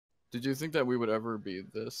Did you think that we would ever be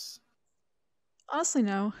this? Honestly,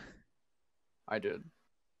 no. I did.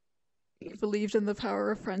 You believed in the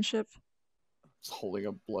power of friendship. Just holding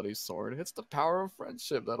a bloody sword. It's the power of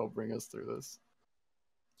friendship that'll bring us through this.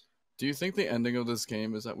 Do you think the ending of this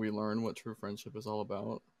game is that we learn what true friendship is all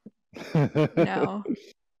about? No.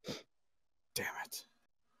 Damn it.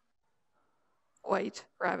 White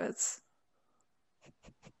rabbits.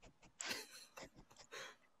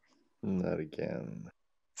 Not again.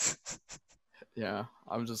 Yeah,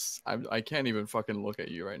 I can't even fucking look at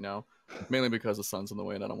you right now. Mainly because the sun's in the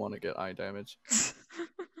way and I don't want to get eye damage.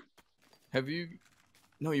 Have you...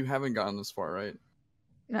 No, you haven't gotten this far, right?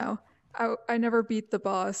 No. I never beat the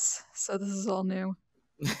boss, so this is all new.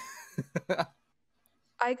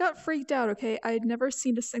 I got freaked out, okay? I had never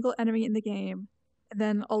seen a single enemy in the game. And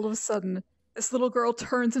then all of a sudden, this little girl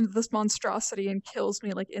turns into this monstrosity and kills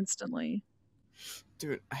me like instantly.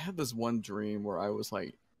 Dude, I had this one dream where I was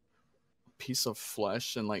like a piece of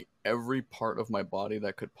flesh and like every part of my body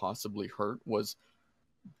that could possibly hurt was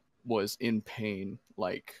in pain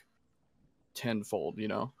like tenfold, you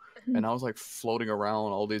know? And I was like floating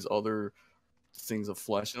around all these other things of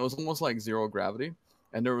flesh and it was almost like zero gravity.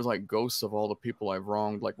 And there was like ghosts of all the people I've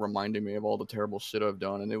wronged, like reminding me of all the terrible shit I've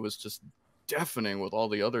done, and it was just deafening with all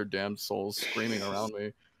the other damned souls screaming around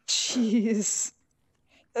me. Jeez.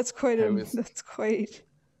 That's quite that's quite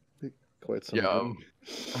some yeah.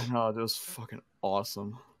 I know, it was fucking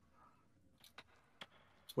awesome.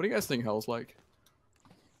 What do you guys think hell's like?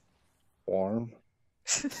 Warm.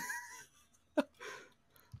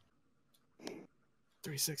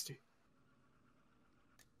 360.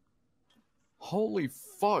 Holy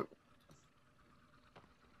fuck.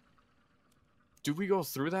 Do we go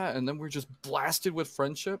through that and then we're just blasted with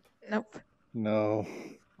friendship? Nope. No.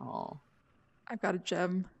 Oh. I've got a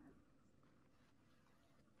gem.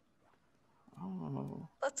 Oh.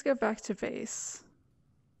 Let's go back to base.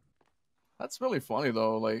 That's really funny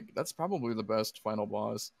though. Like, that's probably the best final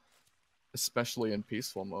boss. Especially in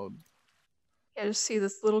peaceful mode. Yeah, just see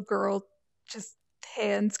this little girl, just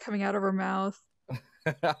hands coming out of her mouth.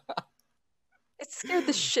 It scared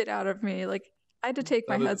the shit out of me. Like, I had to take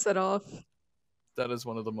my headset off. That is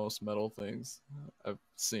one of the most metal things I've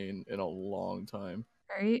seen in a long time.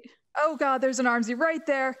 Right? Oh god, there's an armsy right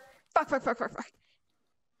there! Fuck.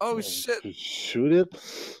 Oh shit! Shoot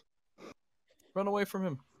it! Run away from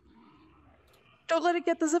him. Don't let it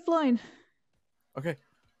get the zip line. Okay.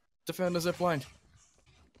 Defend the zip line.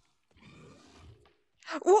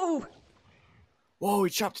 Whoa! Whoa, he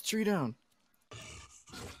chopped a tree down.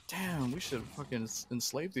 Damn, we should fucking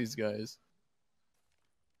enslave these guys.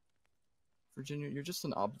 Virginia, you're just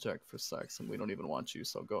an object for sex and we don't even want you,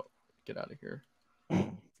 so go. Get out of here.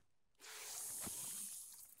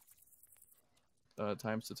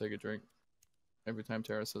 Times to take a drink. Every time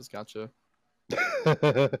Tera says gotcha. How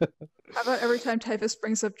about every time Typhus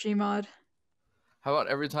brings up Gmod? How about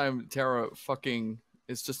every time Tera fucking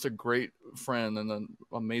is just a great friend and an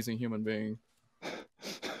amazing human being?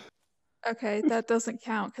 Okay, that doesn't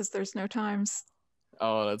count because there's no times.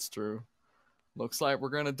 Oh, that's true. Looks like we're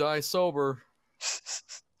gonna die sober.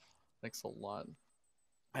 Thanks a lot.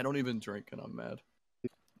 I don't even drink and I'm mad.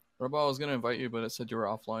 Robo, I was gonna invite you, but it said you were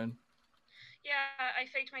offline. Yeah, I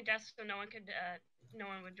faked my death so no one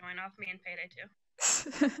would join off me in Payday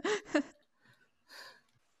 2.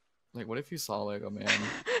 Like, what if you saw like a man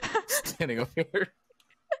standing up here?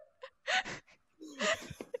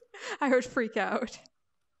 I heard freak out.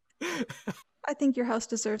 I think your house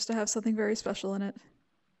deserves to have something very special in it.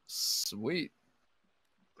 Sweet.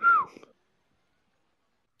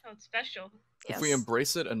 Oh, it's special. Yes. If we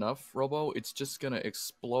embrace it enough, Robo, it's just gonna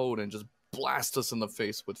explode and just blast us in the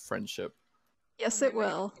face with friendship. Yes, it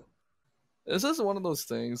will. This is one of those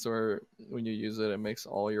things where when you use it, it makes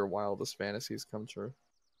all your wildest fantasies come true.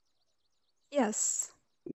 Yes.